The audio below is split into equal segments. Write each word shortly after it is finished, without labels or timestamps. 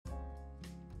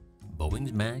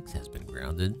Boeing's Max has been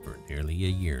grounded for nearly a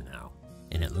year now,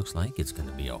 and it looks like it's going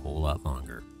to be a whole lot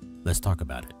longer. Let's talk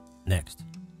about it next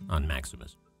on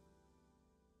Maximus.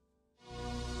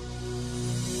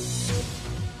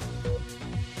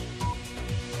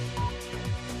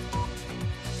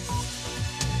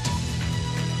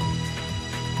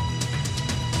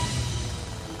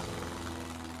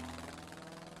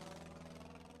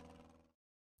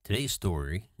 Today's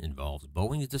story involves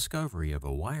Boeing's discovery of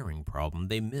a wiring problem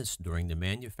they missed during the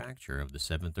manufacture of the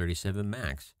 737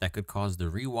 MAX that could cause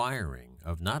the rewiring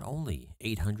of not only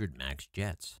 800 MAX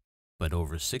jets, but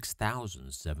over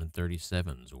 6,000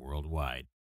 737s worldwide.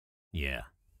 Yeah,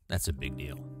 that's a big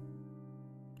deal.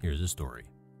 Here's the story.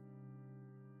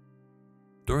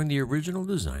 During the original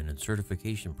design and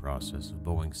certification process of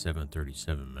Boeing's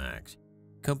 737 MAX,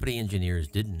 company engineers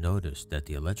didn't notice that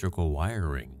the electrical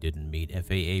wiring didn't meet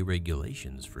FAA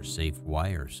regulations for safe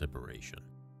wire separation.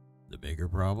 The bigger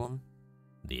problem?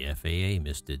 The FAA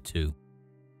missed it too.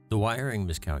 The wiring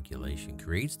miscalculation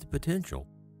creates the potential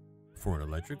for an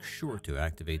electric short to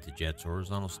activate the jet's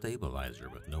horizontal stabilizer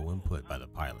with no input by the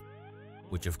pilot,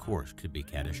 which of course could be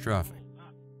catastrophic,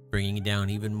 bringing down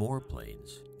even more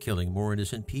planes, killing more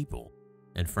innocent people,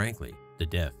 and frankly, the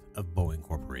death of Boeing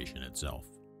Corporation itself.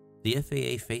 The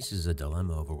FAA faces a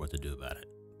dilemma over what to do about it.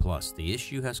 Plus, the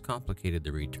issue has complicated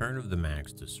the return of the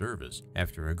MAX to service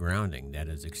after a grounding that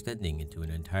is extending into an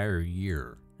entire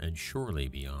year and surely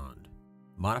beyond.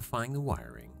 Modifying the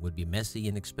wiring would be messy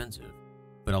and expensive,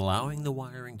 but allowing the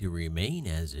wiring to remain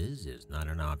as is not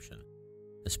an option,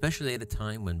 especially at a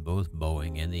time when both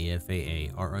Boeing and the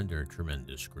FAA are under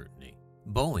tremendous scrutiny.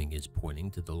 Boeing is pointing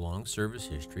to the long service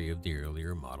history of the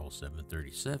earlier Model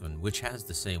 737, which has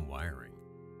the same wiring.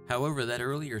 However, that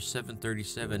earlier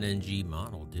 737NG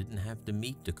model didn't have to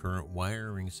meet the current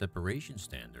wiring separation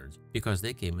standards because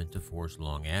they came into force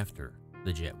long after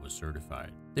the jet was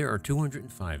certified. There are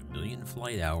 205 million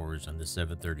flight hours on the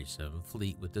 737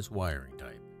 fleet with this wiring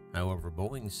type. However,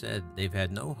 Boeing said they've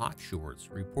had no hot shorts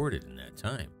reported in that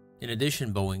time. In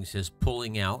addition, Boeing says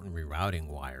pulling out and rerouting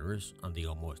wires on the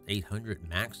almost 800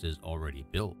 MAXs already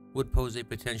built would pose a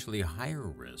potentially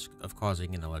higher risk of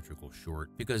causing an electrical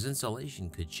short because insulation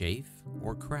could chafe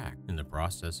or crack in the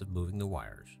process of moving the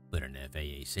wires. But an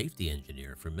FAA safety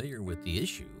engineer familiar with the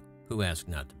issue, who asked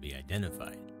not to be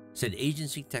identified, said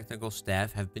agency technical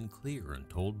staff have been clear and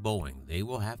told Boeing they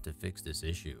will have to fix this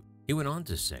issue. He went on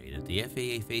to say that the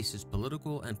FAA faces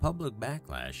political and public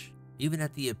backlash even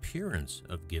at the appearance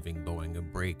of giving Boeing a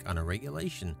break on a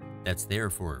regulation that's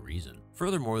there for a reason.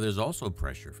 Furthermore, there's also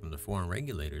pressure from the foreign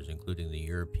regulators, including the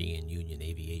European Union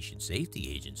Aviation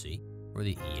Safety Agency, or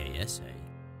the EASA.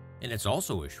 And it's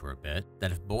also a sure bet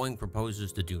that if Boeing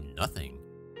proposes to do nothing,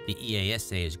 the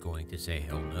EASA is going to say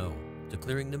hell no to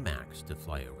clearing the MAX to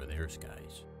fly over their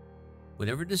skies.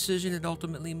 Whatever decision it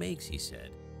ultimately makes, he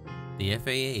said, the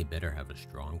FAA better have a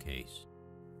strong case.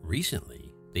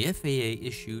 Recently, the FAA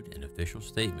issued an official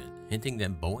statement hinting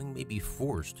that Boeing may be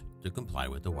forced to comply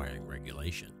with the wiring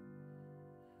regulation.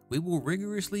 We will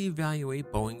rigorously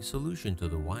evaluate Boeing's solution to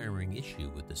the wiring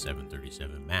issue with the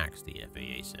 737 MAX, the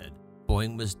FAA said.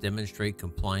 Boeing must demonstrate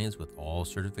compliance with all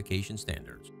certification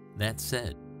standards. That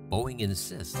said, Boeing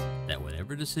insists that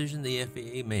whatever decision the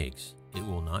FAA makes, it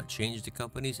will not change the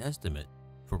company's estimate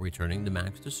for returning the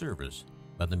MAX to service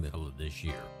by the middle of this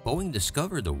year. Boeing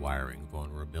discovered the wiring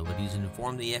vulnerabilities and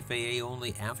informed the FAA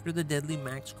only after the deadly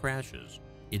MAX crashes.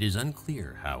 It is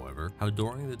unclear, however, how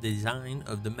during the design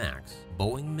of the MAX,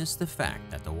 Boeing missed the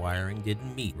fact that the wiring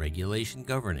didn't meet regulation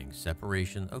governing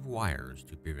separation of wires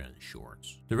to prevent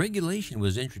shorts. The regulation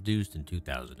was introduced in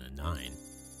 2009,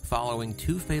 following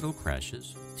two fatal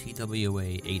crashes,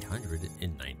 TWA 800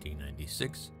 in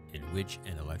 1996, in which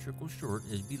an electrical short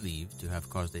is believed to have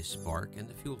caused a spark in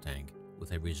the fuel tank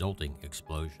with a resulting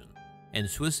explosion, and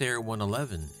Swiss Air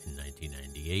 111 in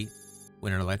 1998,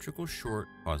 when an electrical short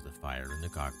caused a fire in the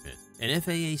cockpit. An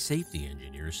FAA safety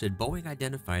engineer said Boeing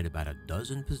identified about a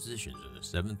dozen positions in the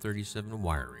 737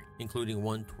 wiring, including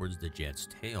one towards the jet's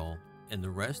tail and the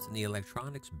rest in the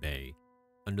electronics bay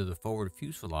under the forward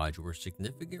fuselage where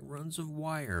significant runs of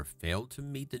wire failed to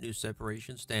meet the new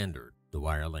separation standard. The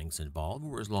wire lengths involved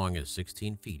were as long as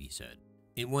 16 feet, he said.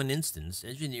 In one instance,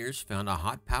 engineers found a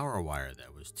hot power wire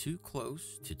that was too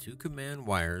close to two command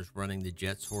wires running the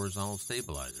jet's horizontal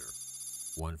stabilizer,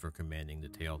 one for commanding the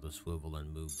tail to swivel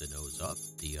and move the nose up,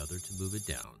 the other to move it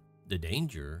down. The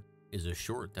danger is a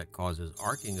short that causes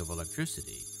arcing of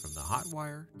electricity from the hot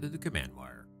wire to the command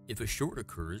wire. If a short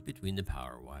occurs between the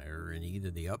power wire and either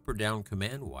the up or down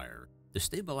command wire, the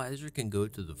stabilizer can go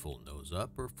to the full nose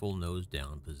up or full nose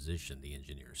down position, the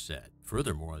engineer said.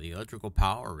 Furthermore, the electrical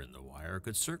power in the wire wire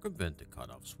could circumvent the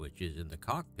cutoff switches in the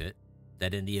cockpit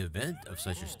that in the event of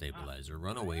such a stabilizer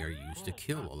runaway are used to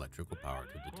kill electrical power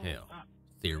to the tail.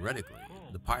 Theoretically,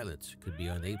 the pilots could be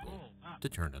unable to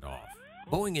turn it off.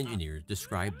 Boeing engineers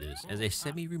described this as a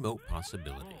semi-remote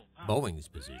possibility. Boeing's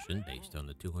position, based on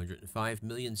the 205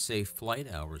 million safe flight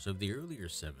hours of the earlier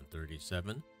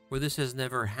 737, where this has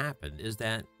never happened, is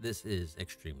that this is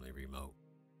extremely remote.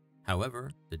 However,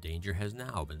 the danger has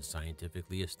now been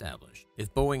scientifically established.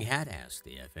 If Boeing had asked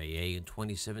the FAA in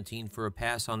 2017 for a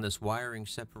pass on this wiring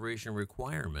separation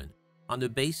requirement, on the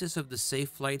basis of the safe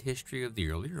flight history of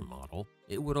the earlier model,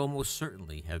 it would almost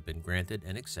certainly have been granted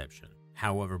an exception.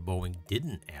 However, Boeing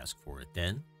didn't ask for it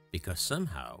then, because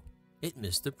somehow it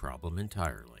missed the problem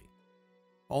entirely.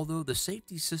 Although the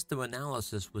safety system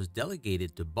analysis was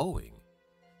delegated to Boeing,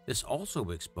 this also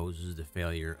exposes the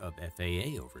failure of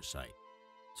FAA oversight.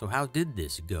 So how did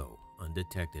this go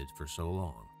undetected for so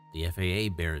long? The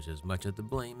FAA bears as much of the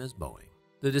blame as Boeing.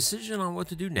 The decision on what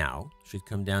to do now should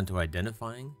come down to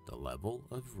identifying the level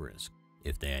of risk.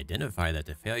 If they identify that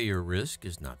the failure risk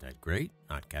is not that great,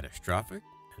 not catastrophic,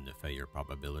 and the failure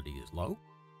probability is low,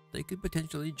 they could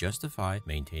potentially justify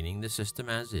maintaining the system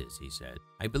as is, he said.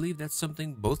 I believe that's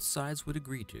something both sides would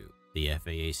agree to. The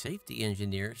FAA safety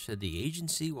engineer said the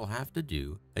agency will have to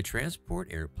do a transport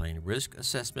airplane risk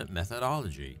assessment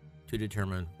methodology to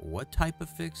determine what type of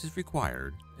fix is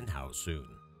required and how soon.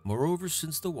 Moreover,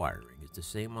 since the wiring is the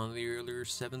same on the earlier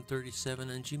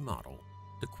 737NG model,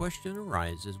 the question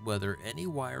arises whether any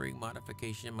wiring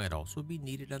modification might also be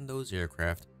needed on those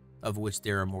aircraft, of which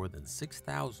there are more than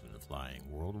 6,000 flying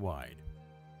worldwide.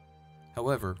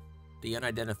 However, the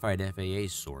unidentified FAA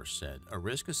source said a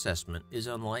risk assessment is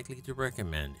unlikely to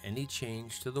recommend any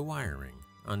change to the wiring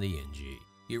on the NG.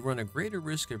 You run a greater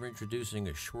risk of introducing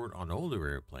a short on older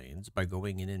airplanes by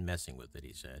going in and messing with it,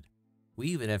 he said. We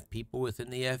even have people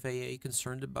within the FAA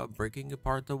concerned about breaking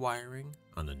apart the wiring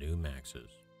on the new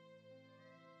Maxes.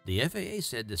 The FAA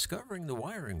said discovering the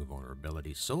wiring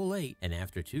vulnerability so late and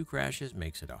after 2 crashes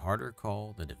makes it a harder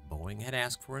call than if Boeing had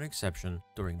asked for an exception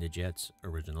during the jet's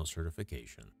original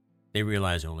certification. They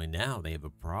realize only now they have a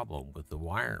problem with the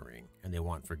wiring and they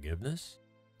want forgiveness.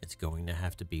 It's going to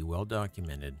have to be well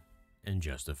documented and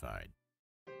justified.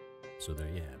 So there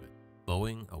you have it.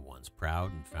 Boeing, a once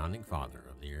proud and founding father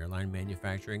of the airline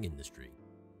manufacturing industry,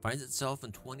 finds itself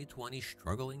in 2020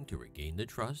 struggling to regain the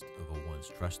trust of a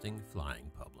once trusting flying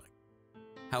public.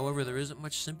 However, there isn't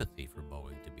much sympathy for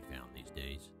Boeing to be found these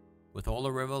days. With all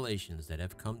the revelations that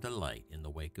have come to light in the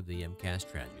wake of the MCAS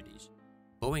tragedies,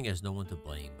 Boeing has no one to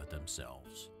blame but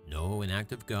themselves. No, an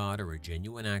act of God or a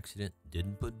genuine accident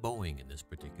didn't put Boeing in this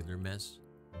particular mess.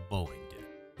 Boeing did.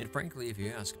 And frankly, if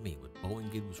you ask me, what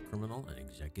Boeing did was criminal and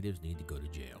executives need to go to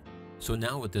jail. So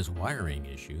now with this wiring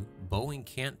issue, Boeing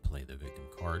can't play the victim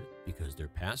card because their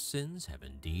past sins have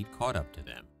indeed caught up to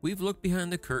them. We've looked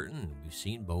behind the curtain and we've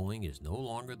seen Boeing is no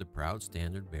longer the proud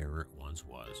standard bearer it once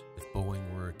was. If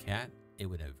Boeing were a cat, it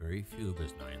would have very few of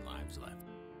its 9 lives left.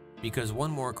 Because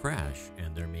one more crash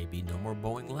and there may be no more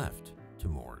Boeing left to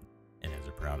mourn. And as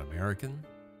a proud American,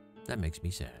 that makes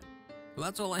me sad. Well,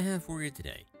 that's all I have for you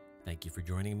today. Thank you for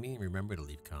joining me, and remember to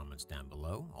leave comments down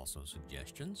below, also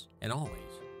suggestions, and always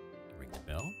ring the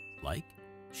bell, like,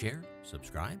 share,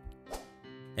 subscribe,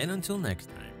 and until next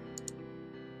time,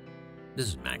 this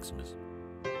is Maximus.